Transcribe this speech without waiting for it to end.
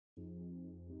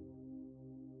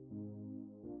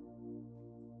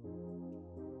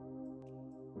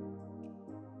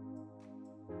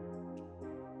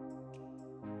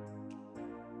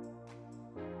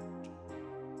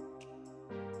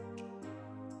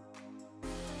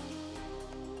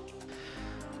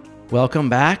Welcome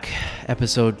back,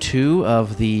 episode 2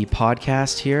 of the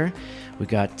podcast here. We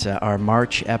got our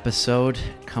March episode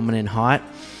coming in hot,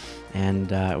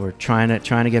 and we're trying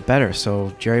to get better.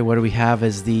 So, Jerry, what do we have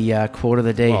as the quote of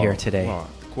the day here today? Well,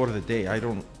 quote of the day.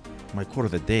 My quote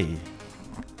of the day.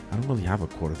 I don't really have a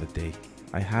quote of the day.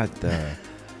 I had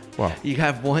you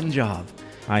have one job.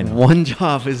 I know. One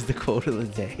job is the quote of the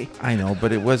day. I know,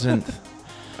 but it wasn't.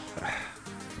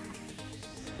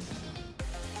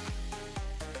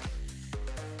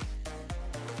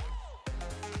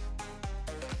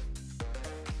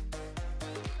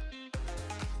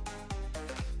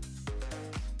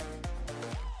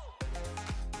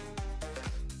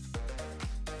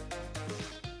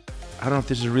 I don't know if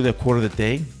this is really a quote of the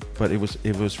day, but it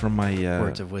was from my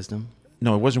Words of wisdom.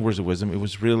 No, it wasn't words of wisdom. It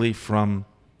was really from.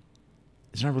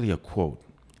 It's not really a quote.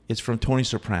 It's from Tony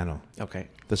Soprano. Okay.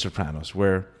 The Sopranos,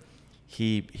 where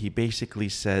he basically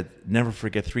said, never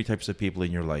forget 3 types of people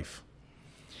in your life.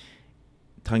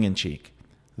 Tongue in cheek.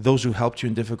 Those who helped you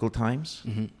in difficult times,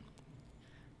 Mm-hmm.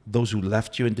 those who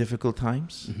left you in difficult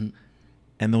times, Mm-hmm.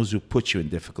 and those who put you in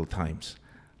difficult times.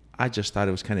 I just thought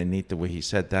it was kind of neat the way he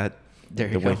said that, There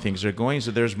you the way go. things are going.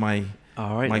 So there's my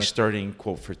All right, my let's- starting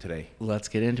quote for today. Let's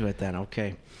get into it then.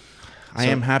 Okay. I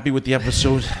am happy with the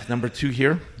episode number 2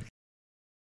 here.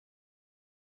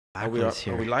 Are we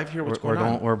live here? What's going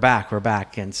on? We're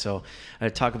back, and so I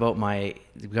talk about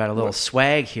we got a little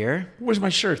swag here. Where's my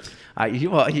shirt?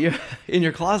 You in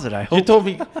your closet, I hope.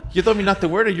 You told me not to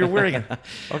wear it. You're wearing it.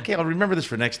 Okay, I'll remember this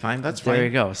for next time. That's fine. There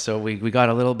you go. So we got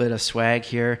a little bit of swag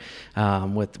here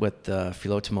with the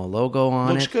Philotimo logo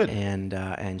on Looks it. good.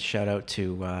 And shout out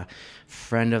to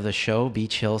friend of the show,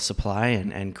 Beach Hill Supply,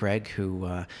 and Greg who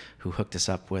hooked us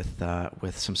up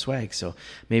with some swag. So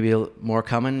maybe more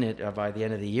coming by the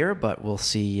end of the year, but we'll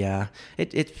see.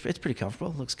 It's pretty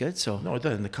comfortable. Looks good. So No, it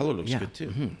does, and the color looks good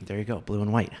too. There you go, blue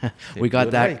and white. Blue We got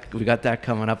and that. white. We got that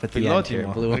coming up at the end here,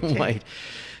 Philotimo. blue and Okay. white.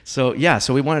 So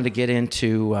so we wanted to get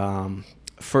into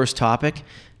first topic,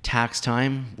 tax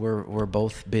time. We're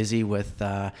both busy with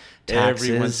taxes.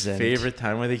 Everyone's and favorite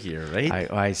time of the year, right?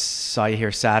 I saw you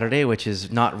here Saturday, which is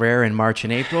not rare in March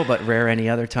and April, but rare any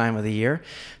other time of the year.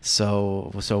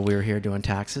 So we're here doing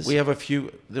taxes. We have a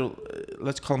few,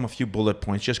 let's call them a few bullet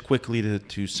points, just quickly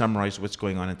to summarize what's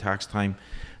going on in tax time.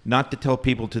 Not to tell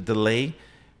people to delay,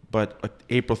 but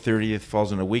April 30th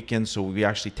falls on a weekend, so we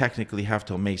actually technically have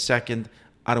till May 2nd.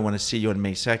 I don't want to see you on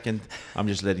May 2nd. I'm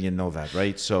just letting you know that,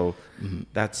 right? So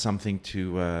that's something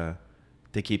to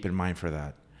keep in mind for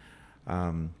that.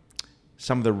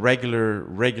 Some of the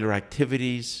regular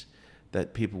activities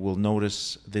that people will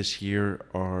notice this year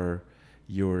are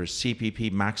your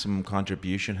CPP maximum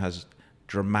contribution has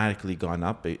dramatically gone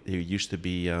up. It used to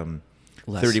be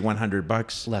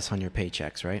 $3,100. less on your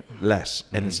paychecks, right? Less,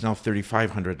 and it's now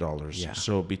 $3,500. Yeah.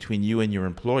 So between you and your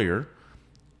employer,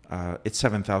 it's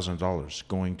 $7,000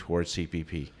 going towards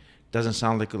CPP. Doesn't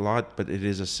sound like a lot, but it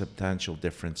is a substantial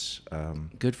difference.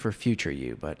 Good for future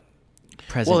you, but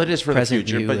present. Well, it is for the present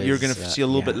future, you but you're is, going to see a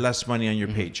little bit yeah. less money on your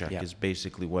paycheck. Yeah. Is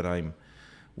basically what I'm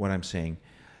saying.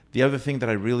 The other thing that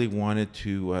I really wanted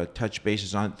to touch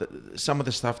bases on, some of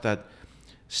the stuff that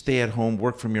stay at home,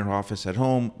 work from your office at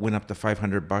home, went up to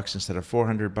 $500 instead of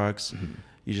 $400.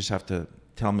 You just have to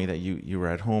tell me that you were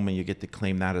at home, and you get to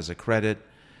claim that as a credit.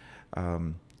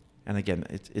 And again,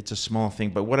 it's a small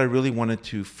thing, but what I really wanted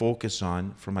to focus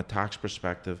on from a tax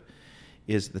perspective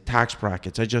is the tax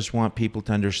brackets. I just want people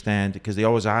to understand, because they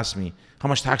always ask me, how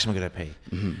much tax am I going to pay?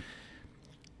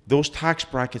 Those tax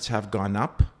brackets have gone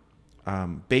up.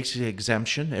 Basic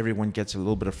exemption, everyone gets a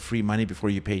little bit of free money before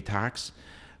you pay tax.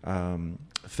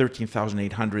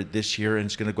 $13,800 this year, and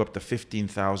it's going to go up to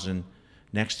 $15,000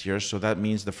 next year. So that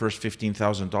means the first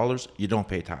 $15,000 you don't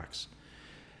pay tax.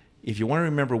 If you want to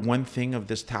remember one thing of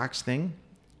this tax thing,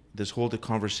 this whole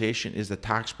conversation is the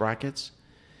tax brackets.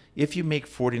 If you make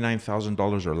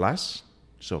 $49,000 or less,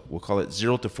 so we'll call it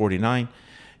 0 to 49,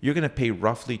 you're going to pay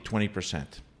roughly 20%.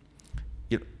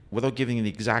 Without giving you the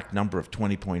exact number of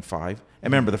 20.5. And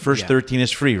remember, the first 13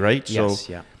 is free, right? Yes,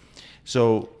 yeah.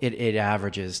 So it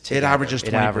averages together. It averages 20%.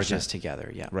 It averages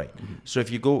together, yeah. Right. So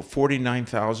if you go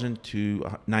 49,000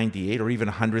 to 98, or even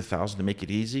 100,000 to make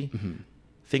it easy,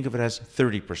 think of it as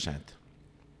 30%.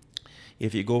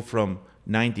 If you go from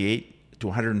 98 to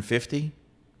 150,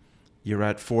 you're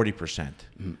at 40%.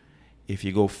 If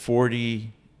you go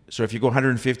if you go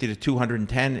 150 to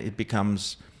 210, it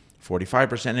becomes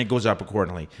 45%, and it goes up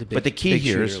accordingly. But the key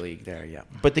here is, league there, yeah.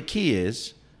 but the key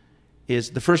is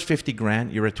the first 50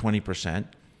 grand, you're at 20%.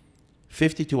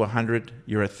 50 to 100,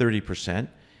 you're at 30%.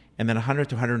 And then 100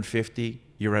 to 150,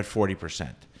 you're at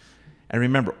 40%. And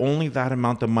remember, only that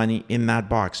amount of money in that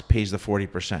box pays the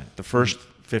 40%. The first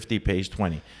 50 pays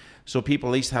 20. So people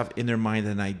at least have in their mind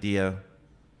an idea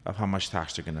of how much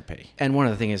tax they're going to pay. And one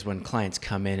of the things is when clients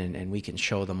come in and we can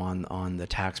show them on the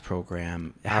tax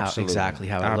program exactly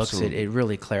how it looks, it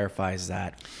really clarifies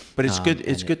that. But it's good.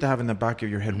 It's good to have in the back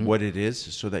of your head what it is,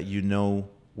 so that you know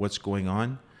what's going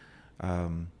on.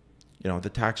 The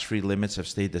tax-free limits have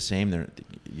stayed the same.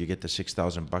 You get the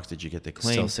 $6,000 that you get to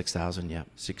claim. Still 6,000, yeah.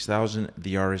 6,000.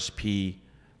 The RSP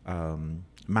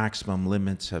maximum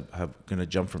limits have going to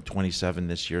jump from 27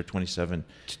 this year, 27,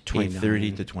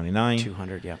 830 to 29,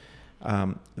 200, yeah.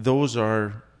 Those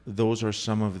are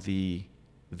some of the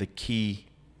key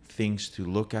things to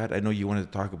look at. I know you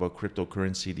wanted to talk about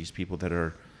cryptocurrency. These people that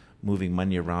are moving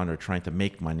money around or trying to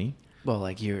make money. Well,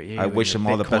 like I wish them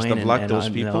all the best of luck. Those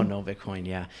people. No Bitcoin,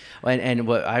 yeah. And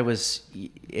what I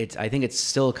think it's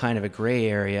still kind of a gray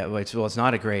area. Well, it's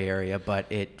not a gray area,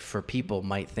 but it for people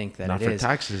might think that not it for is.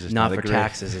 Taxes, it's not for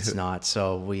taxes. It's not.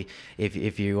 So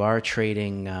if you are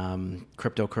trading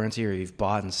cryptocurrency or you've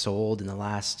bought and sold in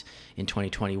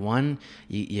 2021,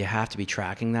 you have to be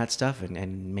tracking that stuff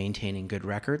and maintaining good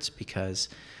records, because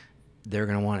they're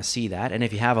going to want to see that. And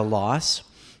if you have a loss,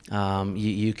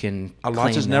 you can. A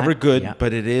loss is never good,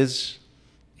 but it is.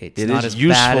 It's not as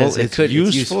bad as it could.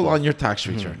 It's useful on your tax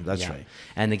return. That's right.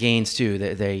 And the gains too.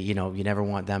 They you never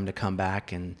want them to come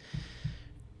back and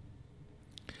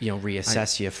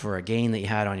reassess you for a gain that you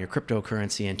had on your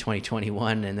cryptocurrency in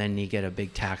 2021, and then you get a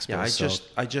big tax bill.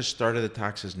 I just started the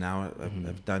taxes now.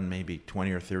 I've done maybe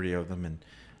 20 or 30 of them, and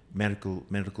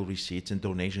medical receipts and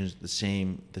donations, the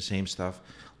same stuff.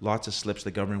 Lots of slips.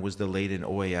 The government was delayed in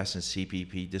OAS and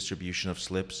CPP distribution of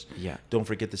slips. Yeah. Don't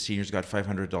forget the seniors got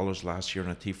 $500 last year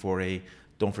on a T4A.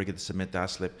 Don't forget to submit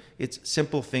that slip. It's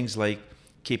simple things like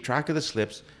keep track of the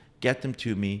slips, get them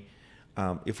to me.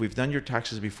 If we've done your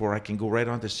taxes before, I can go right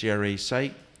onto CRA's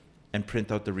site and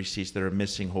print out the receipts that are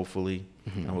missing, hopefully,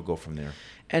 and we'll go from there.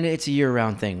 And it's a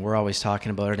year-round thing. We're always talking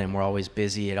about it, and we're always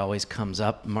busy. It always comes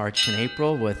up March and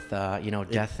April with,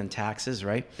 death and taxes,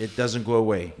 right? It doesn't go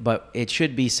away. But it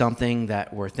should be something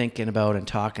that we're thinking about and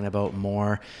talking about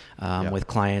more with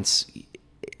clients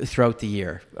throughout the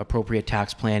year. Appropriate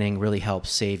tax planning really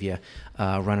helps save you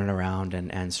running around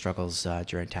and struggles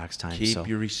during tax time. Keep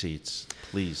your receipts,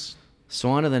 please. So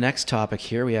on to the next topic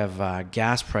here. We have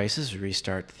gas prices. We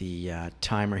restart the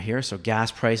timer here. So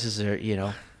gas prices are,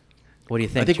 what do you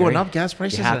think? Are they Jerry? going up, gas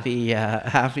prices? You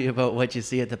happy about what you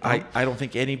see at the pump? I don't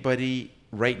think anybody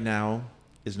right now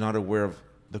is not aware of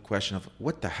the question of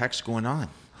what the heck's going on.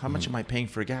 How much am I paying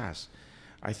for gas?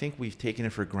 I think we've taken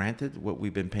it for granted, what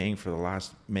we've been paying for the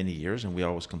last many years, and we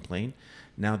always complain.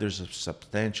 Now there's a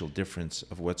substantial difference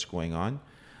of what's going on.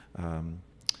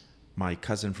 My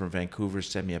cousin from Vancouver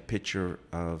sent me a picture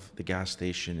of the gas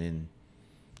station in,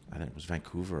 I think it was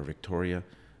Vancouver or Victoria,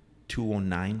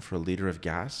 $2.09 for a liter of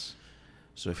gas.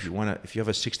 So if you have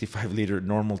a 65-liter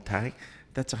normal tank,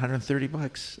 that's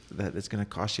 $130 that it's going to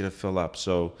cost you to fill up.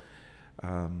 So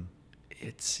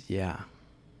it's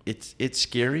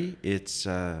scary. It's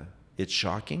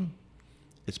shocking.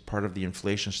 It's part of the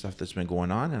inflation stuff that's been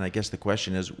going on. And I guess the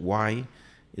question is, why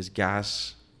is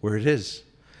gas where it is?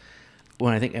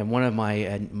 Well, I think, and one of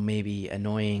my maybe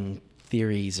annoying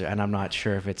theories, and I'm not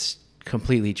sure if it's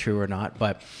completely true or not,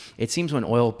 but it seems when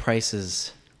oil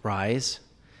prices rise,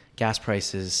 gas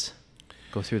prices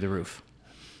go through the roof.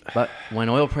 But when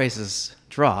oil prices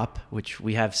drop, which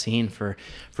we have seen for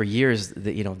years,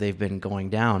 that they've been going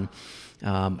down.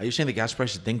 Are you saying the gas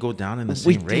prices didn't go down in the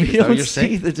same rate? We don't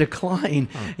see the decline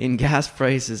in gas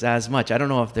prices as much. I don't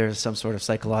know if there's some sort of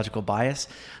psychological bias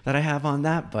that I have on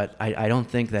that, but I don't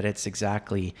think that it's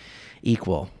exactly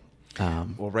equal.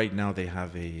 Well, right now they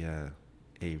have a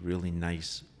really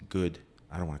nice, good,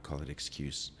 I don't want to call it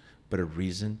excuse, but a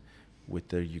reason with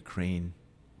the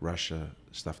Ukraine-Russia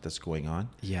stuff that's going on.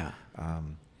 Yeah.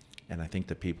 And I think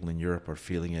the people in Europe are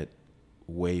feeling it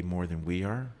way more than we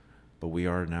are. But we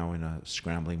are now in a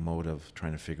scrambling mode of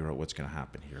trying to figure out what's going to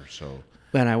happen here. So,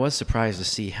 and I was surprised to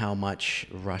see how much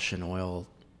Russian oil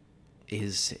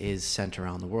is sent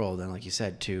around the world. And like you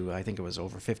said, I think it was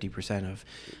over 50%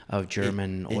 of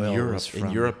German oil.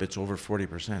 In Europe, it's over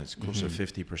 40%. It's close to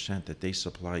 50% that they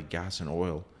supply gas and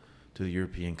oil to the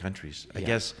European countries. I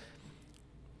guess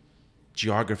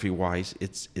geography-wise,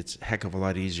 it's a heck of a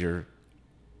lot easier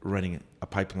running a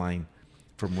pipeline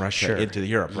from Russia into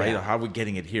Europe, right? How are we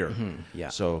getting it here? Yeah.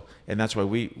 So, and that's why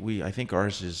we I think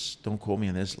ours is, don't quote me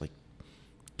on this, like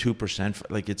 2%.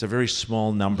 Like it's a very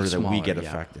small number that we get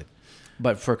affected.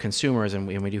 But for consumers, and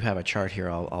we do have a chart here,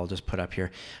 I'll just put up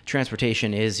here.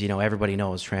 Transportation is, everybody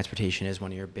knows transportation is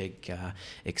one of your big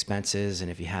expenses. And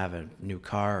if you have a new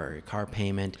car or a car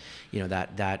payment,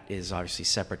 that is obviously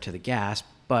separate to the gas.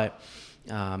 But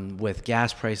with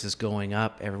gas prices going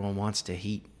up, everyone wants to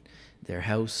heat their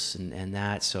house and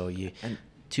that. So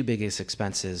two biggest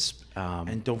expenses.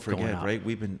 And don't forget, right?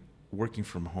 We've been working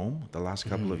from home the last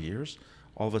couple of years.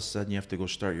 All of a sudden, you have to go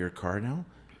start your car now,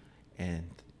 and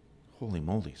holy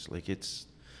mollies, like it's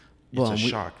a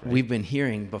shock. Right? We've been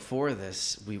hearing before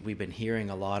this. We've been hearing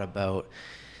a lot about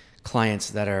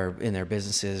clients that are in their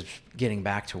businesses getting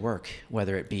back to work,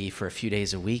 whether it be for a few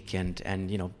days a week, and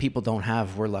people don't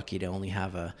have. We're lucky to only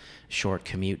have a short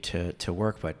commute to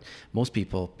work, but most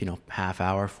people, half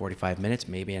hour, 45 minutes,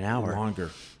 maybe an hour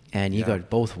longer, and you got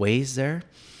both ways there.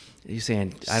 You're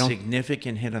saying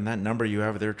significant hit on that number you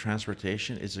have there.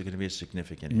 Transportation is going to be a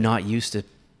significant hit. Not used to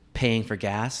paying for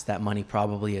gas. That money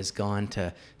probably has gone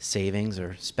to savings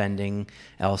or spending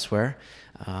elsewhere,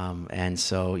 and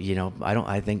so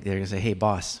I think they're gonna say, "Hey,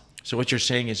 boss." So what you're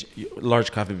saying is,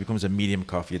 large coffee becomes a medium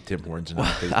coffee at Tim Hortons, and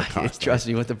not pays the cost. Trust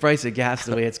me, with the price of gas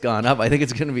the way it's gone up, I think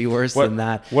it's going to be worse than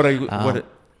that. What I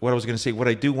was going to say, what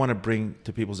I do want to bring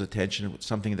to people's attention,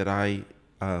 something that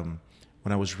when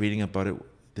I was reading about it.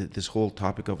 This whole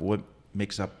topic of what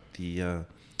makes up the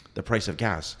price of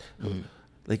gas,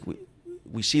 like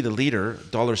we see the liter,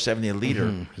 $1.70 a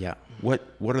liter. Yeah. What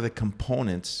are the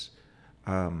components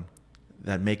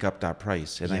that make up that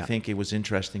price? And I think it was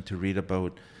interesting to read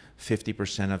about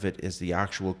 50% of it is the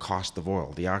actual cost of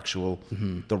oil,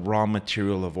 the raw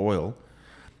material of oil,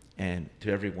 and to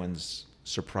everyone's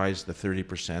surprise, the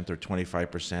 30% or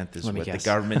 25% is what the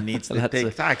government needs to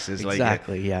take taxes.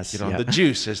 Exactly, yes. The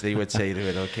juice, as they would say to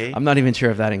it, okay? I'm not even sure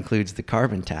if that includes the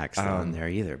carbon tax on there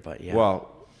either, but yeah. Well,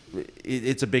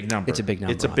 it's a big number. It's a big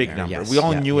number. It's a big number. Yes. We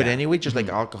all knew it anyway, just like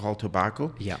alcohol,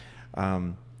 tobacco. Yeah.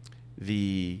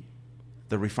 The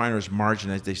refiner's margin,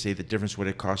 as they say, the difference what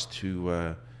it costs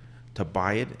to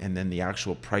buy it, and then the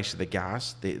actual price of the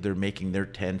gas, they're making their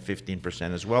 10,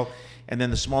 15% as well. And then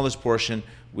the smallest portion,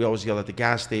 we always yell at the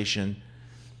gas station,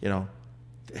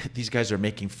 these guys are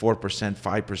making 4%,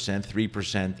 5%,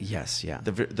 3%. Yes, yeah.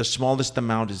 The smallest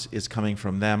amount is coming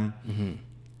from them. Mm-hmm.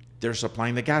 They're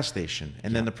supplying the gas station.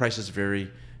 And then the prices vary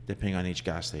depending on each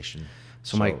gas station.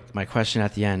 So my question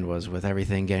at the end was, with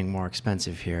everything getting more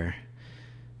expensive here,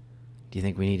 do you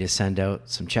think we need to send out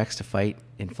some checks to fight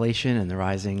inflation and the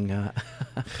rising?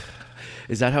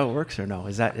 Is that how it works, or no?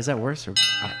 Is that worse? Or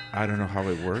I don't know how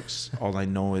it works. All I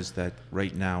know is that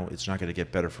right now it's not going to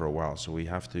get better for a while, so we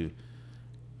have to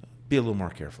be a little more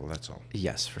careful. That's all.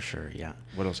 Yes, for sure. Yeah.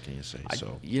 What else can you say?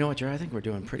 You know what, Jared? I think we're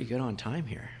doing pretty good on time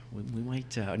here. We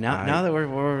might now that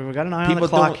we got an eye on the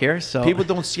clock here. So people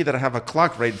don't see that I have a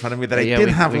clock right in front of me that I didn't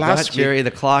have last week. Jerry,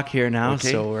 the clock here now,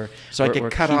 okay. So I get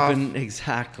cut off.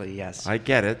 Exactly. Yes. I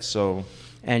get it. So.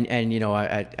 And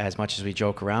as much as we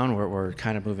joke around, we're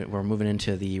kind of moving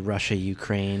into the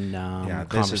Russia-Ukraine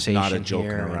conversation this is not a joking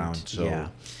here, around. So. Yeah.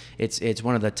 It's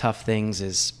one of the tough things,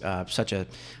 is such a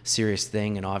serious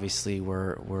thing, and obviously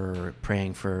we're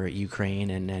praying for Ukraine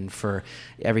and for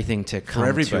everything to come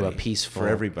to a peaceful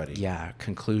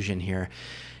conclusion here.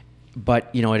 But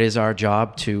it is our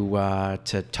job to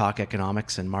talk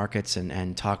economics and markets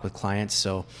and talk with clients.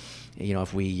 So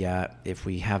if we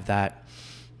have that,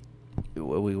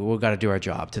 we've got to do our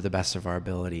job to the best of our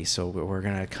ability. So we're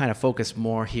going to kind of focus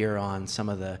more here on some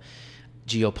of the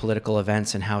geopolitical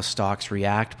events and how stocks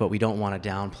react, but we don't want to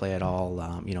downplay at all,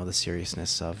 the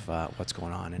seriousness of what's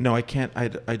going on. No, I can't.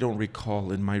 I don't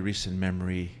recall in my recent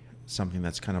memory something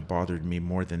that's kind of bothered me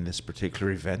more than this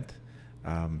particular event.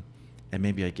 And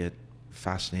maybe I get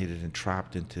fascinated and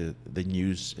trapped into the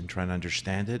news and trying to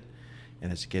understand it,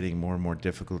 and it's getting more and more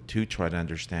difficult to try to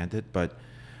understand it. But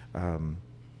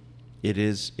it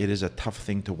is a tough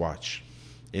thing to watch.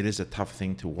 It is a tough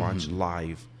thing to watch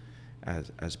live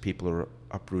as people are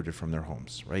uprooted from their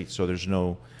homes, right? So there's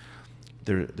no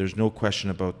question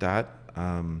about that.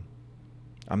 I'm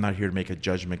not here to make a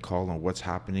judgment call on what's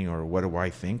happening or what do I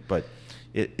think, but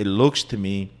it looks to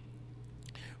me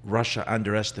Russia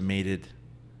underestimated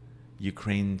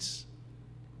Ukraine's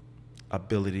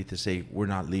ability to say we're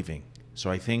not leaving.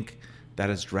 So I think that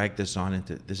has dragged this on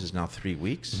into, this is now 3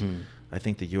 weeks. Mm-hmm. I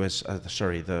think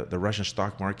the the Russian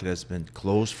stock market has been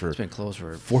closed for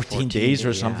 14 days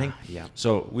or something. Yeah.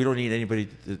 So we don't need anybody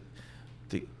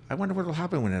to I wonder what will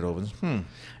happen when it opens.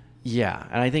 Yeah,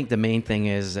 and I think the main thing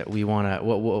is that we want to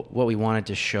what we wanted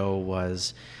to show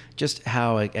was, just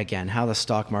how, again, how the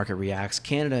stock market reacts.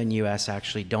 Canada and U.S.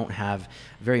 actually don't have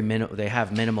they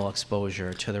have minimal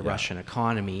exposure to the Russian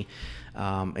economy.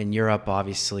 And Europe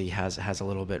obviously has a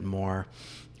little bit more.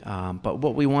 But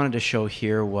what we wanted to show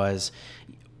here was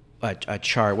a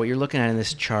chart. What you're looking at in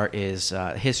this chart is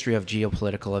history of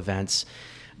geopolitical events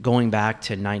going back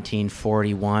to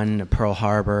 1941, Pearl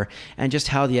Harbor, and just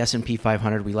how the S&P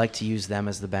 500, we like to use them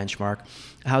as the benchmark,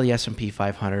 how the S&P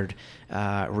 500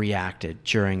 reacted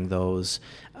during those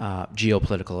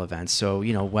geopolitical events. So,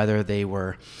 whether they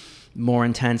were more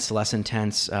intense, less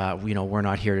intense, we're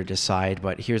not here to decide,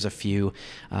 but here's a few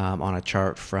on a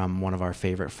chart from one of our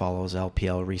favorite follows,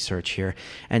 LPL Research here.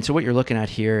 And so what you're looking at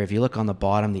here, if you look on the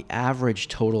bottom, the average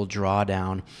total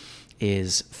drawdown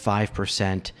is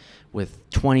 5%, with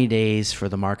 20 days for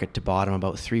the market to bottom,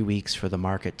 about 3 weeks for the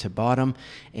market to bottom,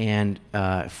 and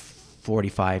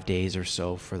 45 days or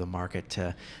so for the market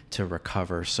to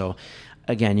recover. So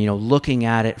again, looking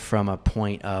at it from a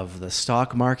point of the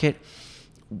stock market,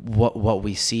 what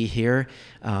we see here,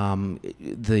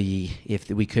 if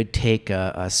we could take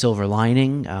a silver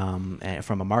lining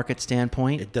from a market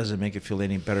standpoint, it doesn't make it feel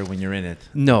any better when you're in it.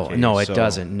 No, it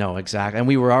doesn't. No, exactly. And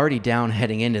we were already down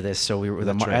heading into this, so we were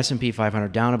the S&P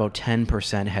 500 down about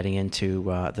 10% heading into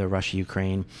the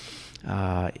Russia-Ukraine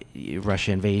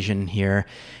Russia invasion here,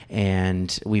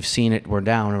 and we've seen it. We're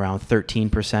down around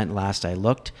 13% last I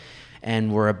looked.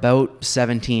 And we're about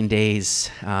 17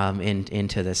 days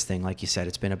into this thing. Like you said,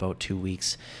 it's been about 2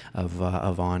 weeks of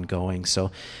ongoing. So,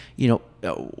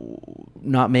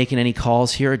 not making any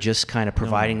calls here, just kind of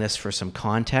providing this for some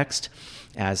context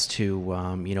as to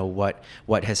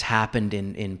what has happened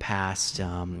in past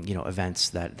events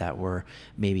that were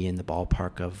maybe in the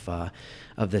ballpark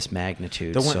of this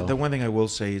magnitude. The one thing I will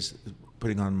say is,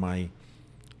 putting on my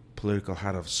political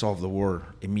how to solve the war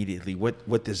immediately,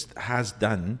 what this has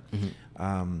done,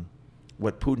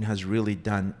 what Putin has really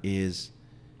done is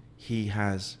he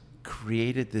has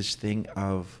created this thing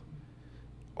of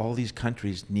all these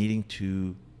countries needing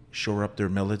to shore up their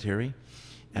military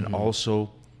and also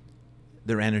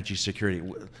their energy security,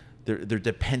 their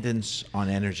dependence on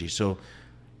energy. So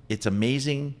it's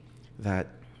amazing that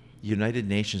United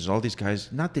Nations, all these guys,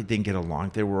 not they didn't get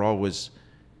along, they were always...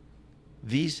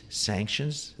 These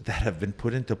sanctions that have been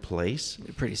put into place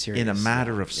pretty serious, in a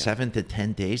matter of 7 to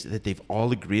 10 days that they've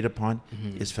all agreed upon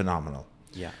is phenomenal.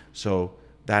 Yeah. So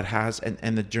that has,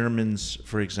 and the Germans,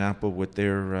 for example, with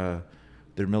their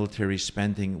military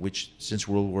spending, which since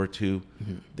World War II,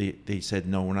 they said,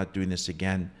 no, we're not doing this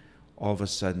again. All of a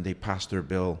sudden they passed their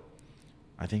bill.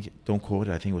 I think, don't quote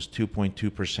it, I think it was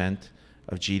 2.2%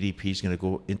 of GDP is going to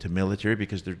go into military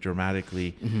because they're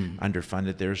dramatically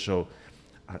underfunded there. So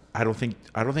I don't think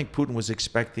Putin was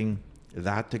expecting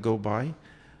that to go by.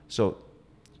 So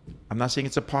I'm not saying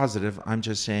it's a positive. I'm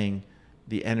just saying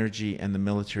the energy and the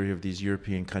military of these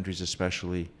European countries,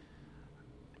 especially,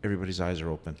 everybody's eyes are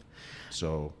open.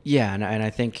 So yeah, and I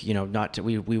think we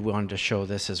wanted to show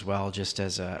this as well, just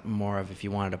as a more of, if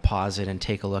you wanted to pause it and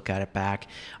take a look at it back.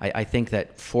 I think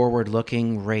that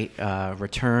forward-looking rate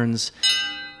returns,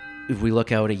 if we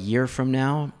look out a year from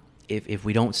now, if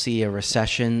we don't see a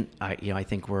recession, I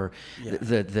think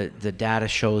the data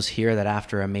shows here that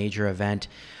after a major event,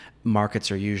 markets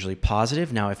are usually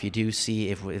positive. Now, if you do see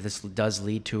if this does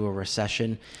lead to a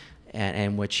recession,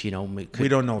 and which we don't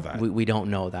know that. We don't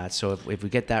know that. So if we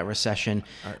get that recession,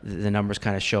 the numbers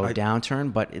kind of show a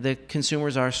downturn. But the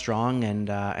consumers are strong,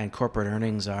 and corporate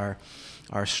earnings are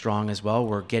strong as well.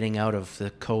 We're getting out of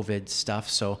the COVID stuff,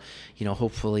 so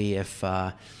hopefully if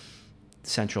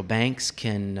central banks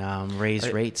can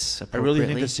raise rates appropriately. I really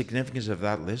think the significance of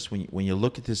that list, when you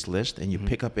look at this list and you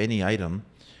pick up any item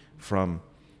from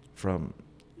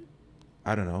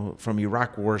I don't know, from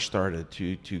Iraq war started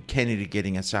to Kennedy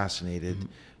getting assassinated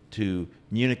to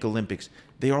Munich Olympics,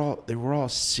 they were all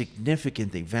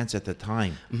significant events at the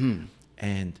time.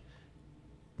 And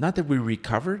not that we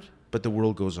recovered, but the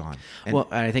world goes on. And well,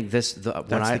 I think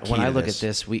when I look at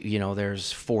this,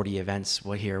 there's 40 events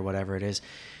here, whatever it is,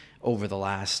 over the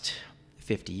last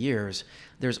 50 years.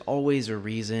 There's always a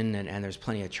reason, and there's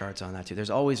plenty of charts on that too. There's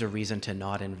always a reason to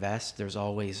not invest. There's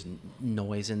always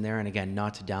noise in there. And again,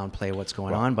 not to downplay what's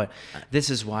going on, but this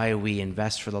is why we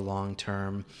invest for the long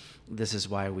term. This is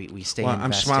why we stay invested.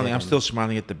 I'm smiling. I'm still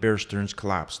smiling at the Bear Stearns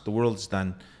collapse. The world's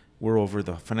done. We're over.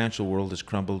 The financial world has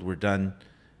crumbled. We're done.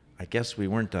 I guess we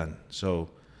weren't done. So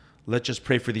let's just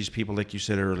pray for these people, like you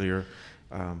said earlier.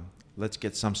 Let's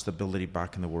get some stability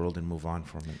back in the world and move on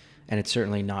from it. And it's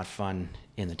certainly not fun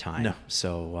in the time. No.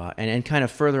 So and kind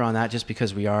of further on that, just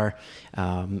because we are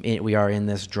in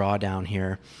this drawdown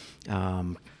here.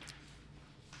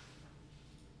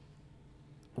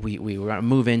 we were going to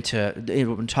move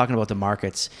into talking about the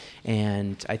markets,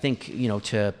 and I think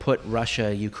to put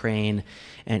Russia, Ukraine,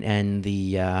 and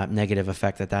the negative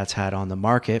effect that that's had on the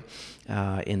market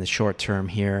in the short term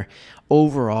here.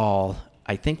 Overall,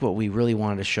 I think what we really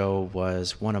wanted to show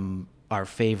was one of our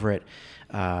favorite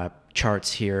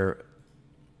charts here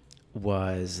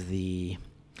was the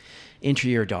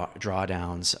intra-year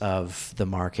drawdowns of the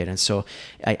market. And so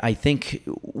I think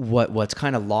what's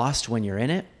kind of lost when you're in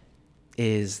it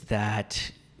is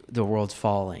that the world's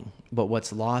falling. But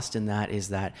what's lost in that is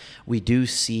that we do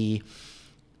see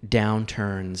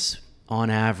downturns on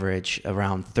average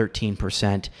around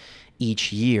 13%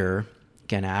 each year.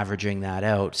 Again, averaging that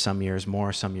out, some years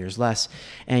more, some years less.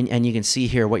 And you can see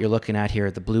here what you're looking at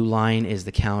here. The blue line is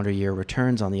the calendar year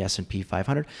returns on the S&P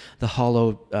 500. The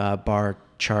hollow bar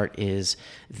chart is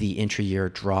the intra-year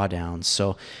drawdowns.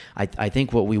 So I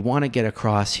think what we want to get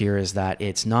across here is that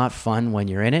it's not fun when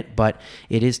you're in it, but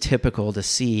it is typical to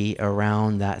see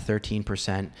around that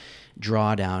 13%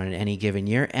 drawdown in any given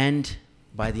year, and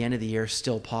by the end of the year,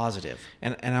 still positive.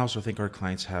 And I also think our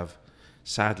clients have,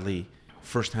 sadly,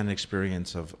 first-hand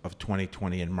experience of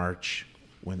 2020 in March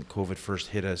when COVID first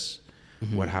hit us,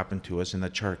 what happened to us. And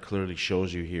that chart clearly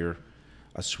shows you here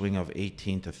a swing of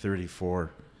 18 to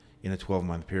 34 in a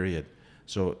 12-month period.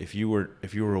 So if you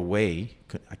were away,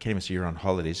 I can't even say you're on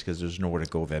holidays because there's nowhere to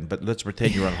go then, but let's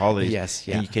pretend you're on holidays. Yes,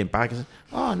 yeah. And you came back and said,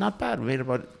 oh, not bad. We made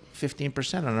about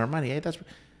 15% on our money. Hey,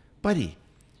 buddy,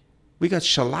 we got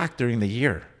shellacked during the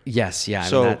year. Yes, yeah.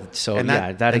 So, that and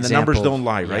example, the numbers don't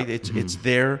lie, right? Yeah. It's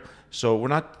there. So we're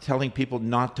not telling people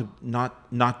not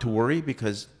to worry,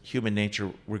 because human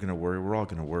nature, we're going to worry. We're all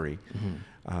going to worry.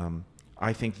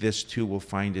 I think this too will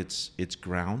find its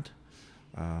ground.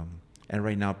 And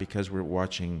right now, because we're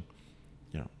watching,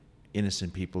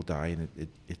 innocent people die, and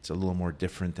it's a little more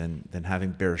different than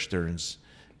having Bear Stearns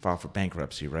file for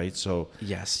bankruptcy, right? So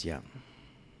yes, yeah.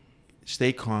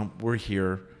 Stay calm. We're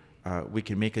here. We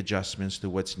can make adjustments to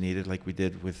what's needed, like we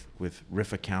did with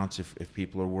RIF accounts. If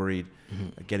people are worried,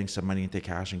 getting some money into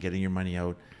cash and getting your money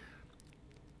out,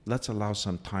 let's allow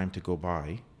some time to go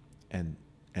by, and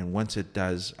once it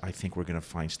does, I think we're going to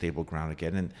find stable ground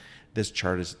again. And this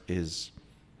chart is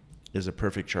a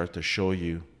perfect chart to show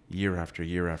you year after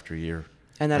year after year.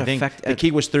 And that the key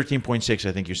was 13.6,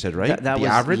 I think you said, right? That the was,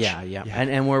 average? Yeah.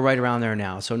 And we're right around there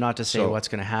now. So not to say what's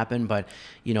going to happen, but,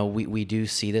 we do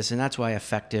see this. And that's why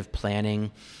effective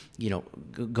planning,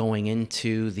 going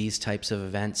into these types of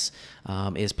events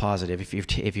is positive.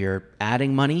 If you're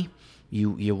adding money,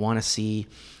 you want to see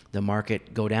the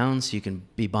market go down so you can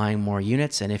be buying more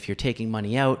units. And if you're taking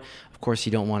money out, of course,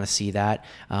 you don't want to see that.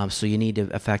 So you need to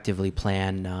effectively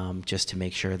plan just to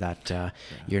make sure that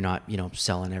you're not,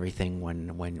 selling everything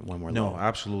when we're low. No,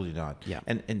 absolutely not. Yeah.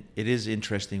 And it is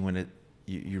interesting when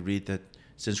you read that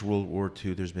since World War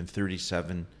II, there's been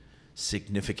 37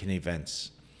 significant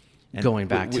events. And going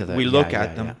back we look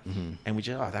at them and we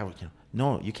just, that was,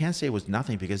 no, you can't say it was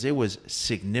nothing, because it was a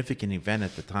significant event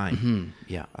at the time.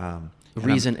 Yeah.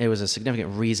 It was a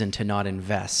significant reason to not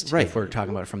invest. Right. If we're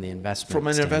talking about it from the investment From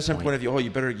an investment point of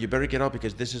standpoint. view, you better get out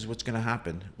because this is what's going to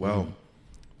happen. Well,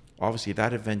 obviously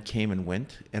that event came and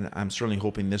went, and I'm certainly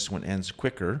hoping this one ends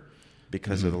quicker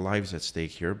because of the lives at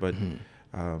stake here. But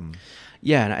and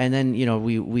then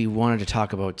we wanted to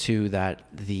talk about too that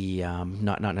the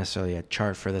not necessarily a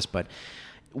chart for this, but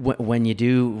when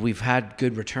we've had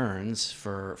good returns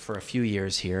for a few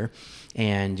years here,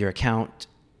 and your account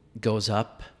goes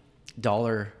up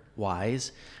dollar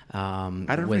wise. I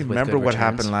don't remember what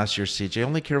happened last year, CJ. I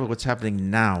only care about what's happening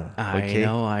now. Okay?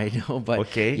 I know,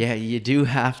 but yeah, you do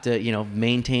have to,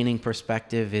 maintaining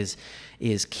perspective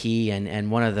is key,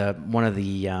 and one of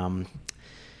the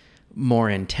more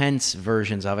intense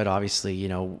versions of it, obviously,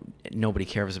 nobody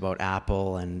cares about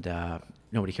Apple and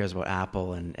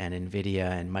Nvidia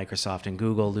and Microsoft and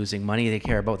Google losing money. They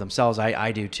care about themselves.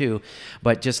 I do too.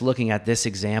 But just looking at this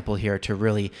example here, to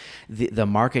really the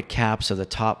market caps of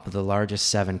the largest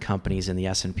 7 companies in the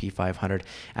S&P 500,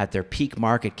 at their peak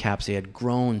market caps, they had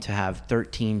grown to have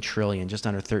 13 trillion, just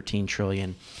under 13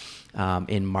 trillion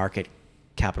in market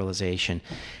capitalization.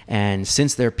 And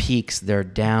since their peaks, they're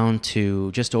down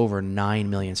to just over 9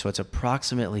 million. So it's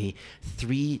approximately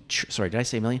 $3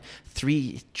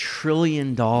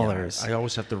 trillion. I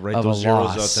always have to write those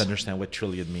zeros out to understand what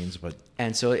trillion means.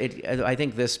 And so I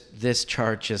think this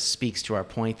chart just speaks to our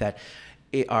point that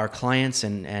our clients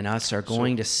and us are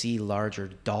going to see larger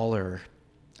dollar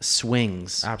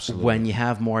swings. Absolutely. When you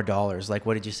have more dollars. Like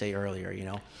what did you say earlier,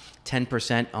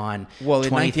 10% on Well,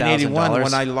 in $20,000. 1981,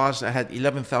 when I had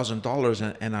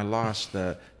 $11,000 and I lost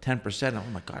 10%. Oh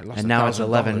my God, I lost. And now it's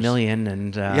 $11 million.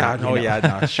 And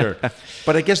sure.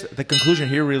 But I guess the conclusion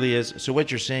here really is, so what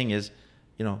you're saying is,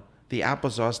 the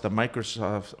applesauce, the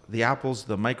Microsoft, the Apples,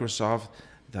 the Microsoft,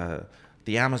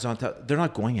 the Amazon, they're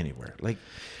not going anywhere. Like,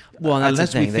 well, that's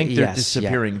unless the thing, we think they're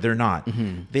disappearing, they're not.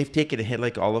 Mm-hmm. They've taken a hit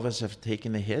like all of us have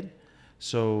taken the hit.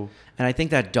 So, and I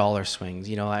think that dollar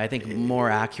swings, I think more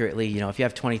accurately, if you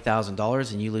have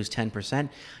 $20,000 and you lose 10%,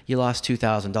 you lost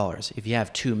 $2,000. If you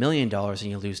have $2 million and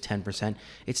you lose 10%,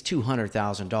 it's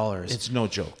 $200,000. It's no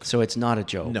joke. So it's not a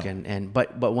joke. No.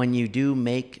 But when you do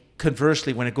make,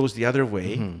 conversely, when it goes the other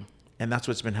way, and that's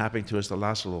what's been happening to us the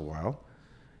last little while.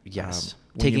 Yes.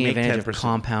 Taking advantage of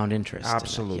compound interest.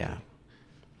 Absolutely. Yeah.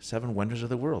 7 wonders of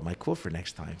the world. My quote for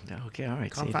next time. Okay, all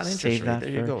right. Compound interest save rate. that There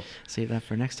you go. Save that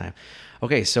for next time.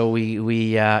 Okay, so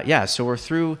so we're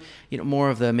through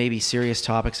more of the maybe serious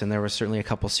topics, and there were certainly a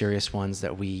couple serious ones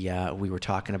that we were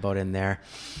talking about in there.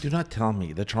 Do not tell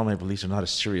me the Toronto Maple Leafs are not a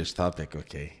serious topic,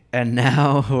 okay? And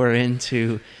now we're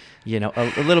into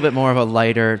a little bit more of a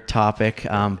lighter topic,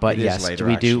 but yes, lighter,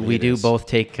 we do both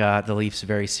take the Leafs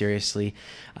very seriously.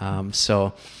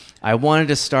 So I wanted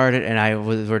to start it, and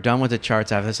we're done with the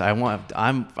charts after this.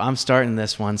 I'm starting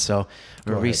this one, so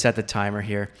we'll reset the timer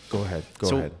here. Go ahead.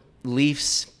 Go ahead.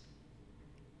 Leafs,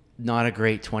 not a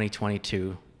great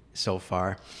 2022 so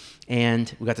far,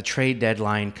 and we got the trade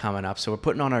deadline coming up. So we're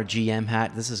putting on our GM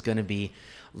hat. This is going to be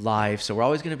live, so we're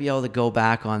always going to be able to go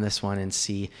back on this one and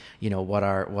see what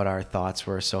our thoughts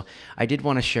were. So I did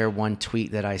want to share one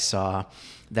tweet that I saw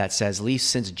that says Leafs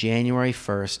since January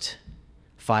 1st,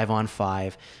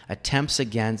 5-on-5 attempts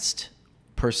against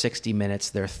per 60 minutes,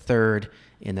 they're third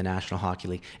in the National Hockey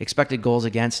League. Expected goals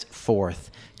against, fourth.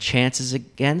 Chances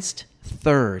against,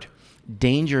 third.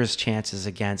 Dangerous chances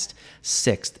against,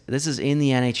 sixth. This is in the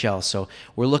NHL, so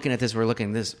we're looking at this.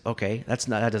 Okay, that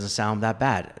doesn't sound that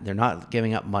bad. They're not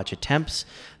giving up much attempts.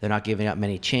 They're not giving up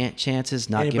many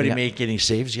chances. Anybody make any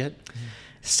saves yet?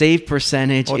 Save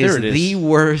percentage is the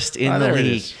worst in the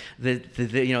league.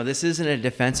 This isn't a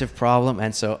defensive problem,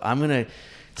 and so I'm going to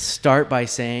start by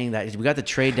saying that we got the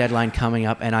trade deadline coming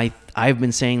up, and I've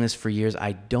been saying this for years.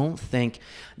 I don't think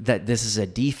that this is a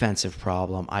defensive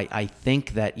problem. I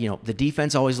think that the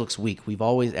defense always looks weak.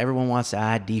 Everyone wants to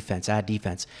add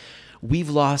defense. We've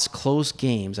lost close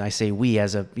games. I say we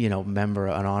as a an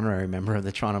honorary member of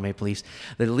the Toronto Maple Leafs.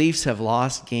 The Leafs have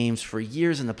lost games for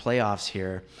years in the playoffs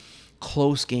here.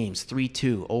 Close games,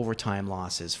 3-2, overtime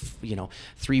losses,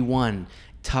 3-1,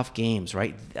 tough games,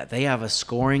 right? They have a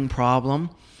scoring problem,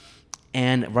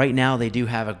 and right now they do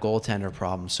have a goaltender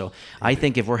problem. So I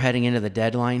think if we're heading into the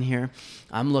deadline here,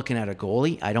 I'm looking at a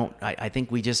goalie. I think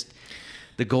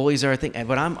the goalies are a thing,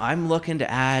 but I'm looking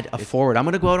to add a forward. I'm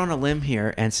going to go out on a limb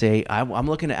here and say I'm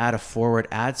looking to add a forward,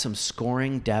 add some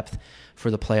scoring depth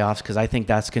for the playoffs, because I think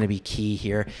that's going to be key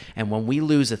here. And when we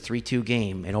lose a 3-2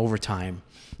 game in overtime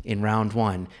in round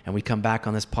one, and we come back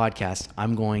on this podcast,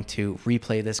 I'm going to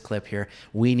replay this clip here.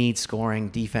 We need scoring.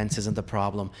 Defense isn't the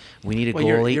problem. We need a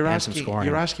goalie and some scoring.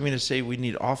 You're asking me to say we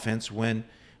need offense when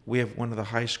we have one of the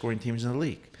highest scoring teams in the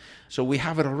league. So we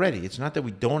have it already. It's not that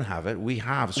we don't have it. We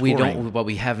have scoring. We don't, but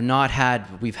we have not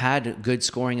had. We've had good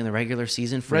scoring in the regular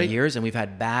season for years, and we've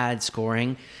had bad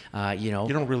scoring. You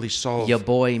don't really solve. Your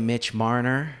boy Mitch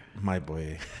Marner. My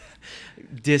boy.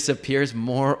 Disappears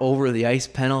more over the ice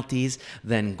penalties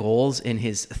than goals in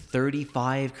his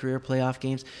 35 career playoff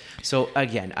games. So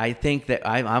again, I think that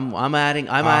I'm adding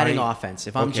offense.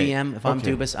 If I'm GM, if I'm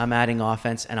Dubas, I'm adding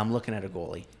offense, and I'm looking at a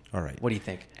goalie. All right. What do you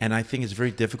think? And I think it's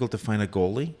very difficult to find a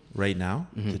goalie right now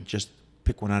to just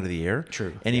pick one out of the air.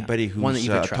 True. Anybody who's one that you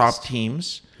top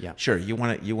teams. Yeah. Sure. You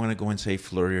want to go and say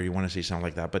Fleury, or you want to say something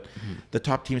like that, but the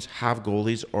top teams have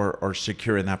goalies or are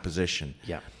secure in that position.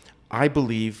 Yeah. I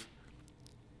believe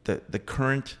the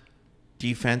current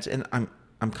defense, and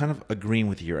I'm kind of agreeing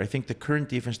with you. I think the current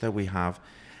defense that we have,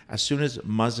 as soon as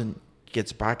Muzzin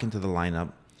gets back into the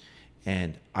lineup,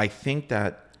 and I think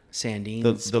that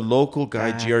Sandin's the local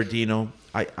guy Giardino,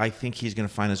 I think he's going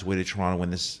to find his way to Toronto when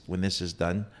this is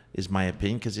done, is my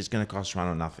opinion, because it's going to cost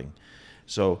Toronto nothing.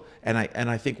 So and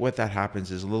I think what that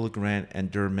happens is Liljegren and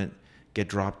Dermott get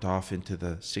dropped off into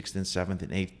the 6th and 7th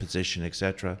and 8th position,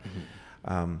 etc.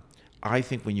 I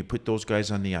think when you put those guys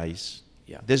on the ice,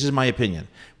 this is my opinion.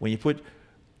 When you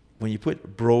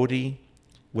put Brody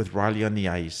with Riley on the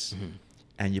ice,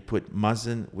 and you put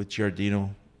Muzzin with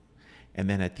Giardino, and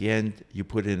then at the end you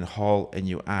put in Hall and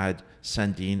you add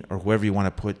Sandin or whoever you want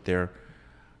to put there,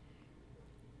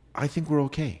 I think we're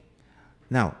okay.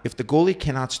 Now, if the goalie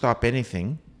cannot stop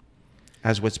anything,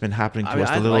 as what's been happening to us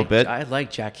a little bit. I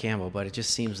like Jack Campbell, but it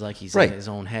just seems like he's Right. in his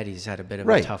own head. He's had a bit of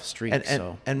Right. a tough streak.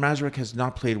 And Mazurek has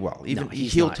not played well. Even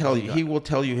he's he'll not. tell you. He He will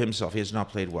tell you himself he has not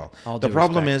played well. All The due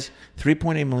problem respect. is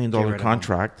 $3.8 million Get rid of him.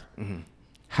 contract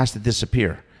has to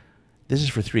disappear. This is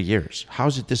for 3 years.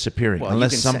 How's it disappearing? Well,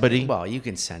 Unless you can somebody. you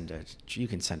can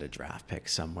send a draft pick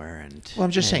somewhere and. Well,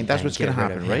 I'm just saying that's what's going to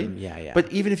happen, right? Yeah, yeah.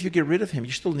 But even if you get rid of him,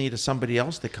 you still need somebody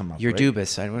else to come up. Your right?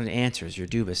 Dubas. I want answers. Your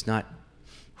Dubas, not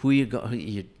who you go.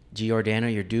 Giordano,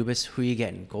 your Dubas. Who you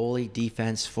getting? Goalie,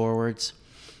 defense, forwards.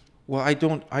 Well, I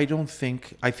don't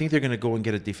think. I think they're going to go and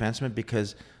get a defenseman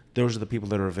because those are the people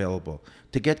that are available.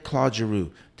 To get Claude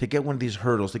Giroux, to get one of these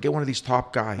hurdles, to get one of these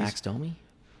top guys. Max Domi.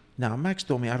 Now, Max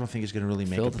Domi, I don't think is going to really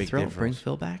make Phil a the big throw. difference. Bring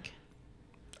Phil back.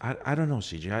 I don't know,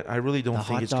 CJ. I really don't The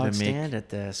think hot it's going dog to make. stand at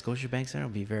the Scotiabank Center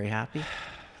will be very happy.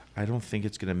 I don't think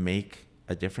it's going to make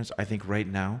a difference. I think right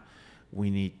now we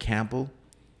need Campbell,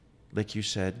 like you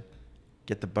said,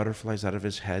 get the butterflies out of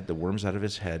his head, the worms out of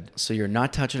his head. So you're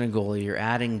not touching a goalie. You're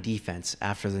adding defense.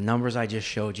 After the numbers I just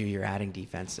showed you, you're adding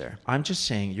defense there. I'm just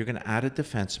saying you're going to add a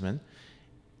defenseman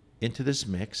into this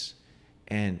mix,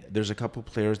 and there's a couple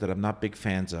players that I'm not big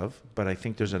fans of, but I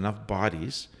think there's enough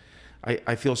bodies.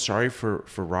 I feel sorry for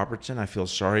Robertson. I feel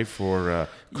sorry for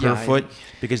Kerfoot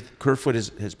because Kerfoot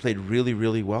has played really,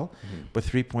 really well, but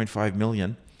 $3.5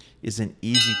 million is an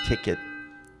easy ticket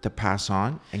to pass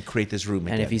on and create this room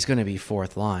again. And if he's going to be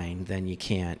fourth line, then you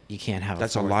can't have.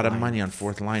 That's a a fourth lot of line, money on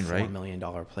fourth line, right? $4 million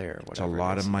player. Or It's a whatever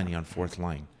lot it of is. money on fourth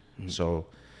line. So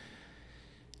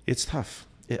it's tough.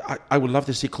 I would love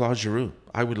to see Claude Giroux.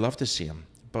 I would love to see him.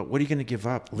 But what are you going to give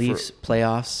up? Leafs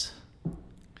playoffs.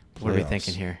 What are we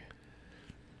thinking here?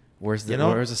 Where's the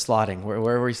slotting? Where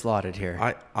are we slotted here?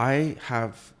 I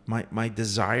have my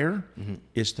desire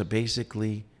is to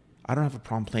basically. I don't have a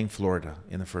problem playing Florida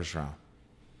in the first round.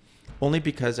 Only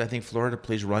because I think Florida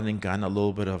plays run and gun, a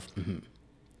little bit of,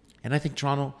 and I think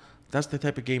Toronto, that's the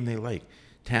type of game they like.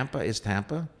 Tampa is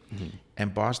Tampa,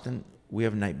 and Boston, we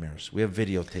have nightmares. We have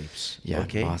videotapes. Yeah,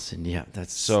 okay? Boston. Yeah,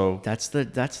 that's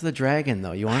the dragon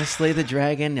though. You want to slay the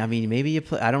dragon? I mean, maybe you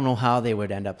play. I don't know how they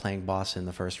would end up playing Boston in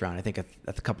the first round. I think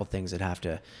a couple things that have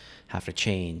to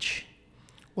change.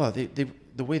 Well,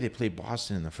 the way they play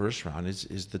Boston in the first round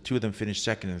is the two of them finish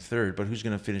second and third, but who's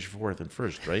going to finish fourth and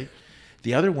first, right?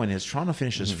 The other one is Toronto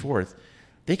finishes fourth.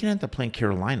 They can end up playing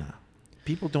Carolina.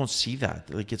 People don't see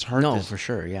that. Like, it's hard. No, to, for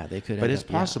sure. Yeah, they could. But it's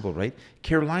possible, right?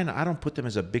 Carolina, I don't put them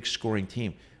as a big scoring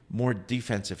team, more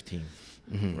defensive team,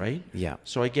 right? Yeah.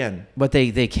 So again, but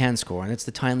they can score, and it's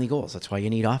the timely goals. That's why you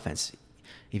need offense.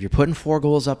 If you're putting 4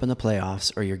 goals up in the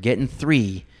playoffs, or you're getting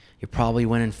 3, you're probably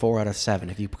winning 4 out of 7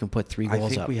 if you can put 3 goals up.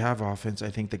 I think we have offense. I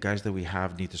think the guys that we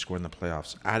have need to score in the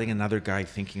playoffs. Adding another guy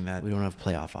thinking that... We don't have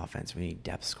playoff offense. We need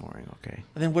depth scoring, okay?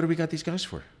 And then what do we got these guys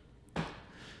for?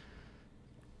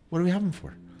 What do we have them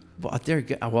for? Well, they're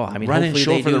good. Well, I mean, run and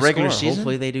show for the regular season.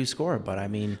 Hopefully they do score, but I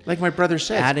mean, like my brother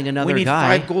said, adding another we need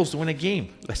guy, 5 goals to win a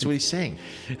game. That's what he's saying.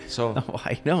 So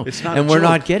I know, it's not, and we're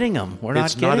not getting them. We're not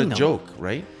getting them. It's not a joke,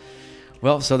 right?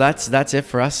 Well, so that's it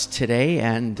for us today,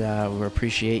 and we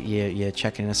appreciate you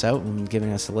checking us out and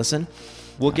giving us a listen.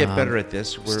 We'll get better at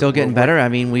this. We're still getting better. I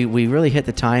mean, we really hit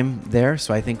the time there,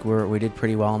 so I think we did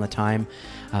pretty well on the time.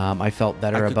 I felt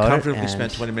better about it. I could comfortably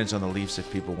spend 20 minutes on the Leafs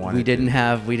if people wanted. We didn't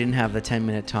have the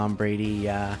 10-minute Tom Brady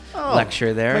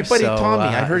lecture there. My buddy Tommy,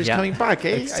 I heard he's yeah, coming back. Eh?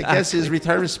 Exactly. I guess his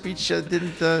retirement speech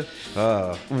didn't.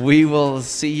 We will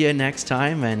see you next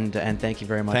time, and thank you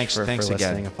very much for thanks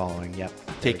listening again. and following. Yep.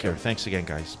 Take care. Thanks again,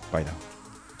 guys. Bye now.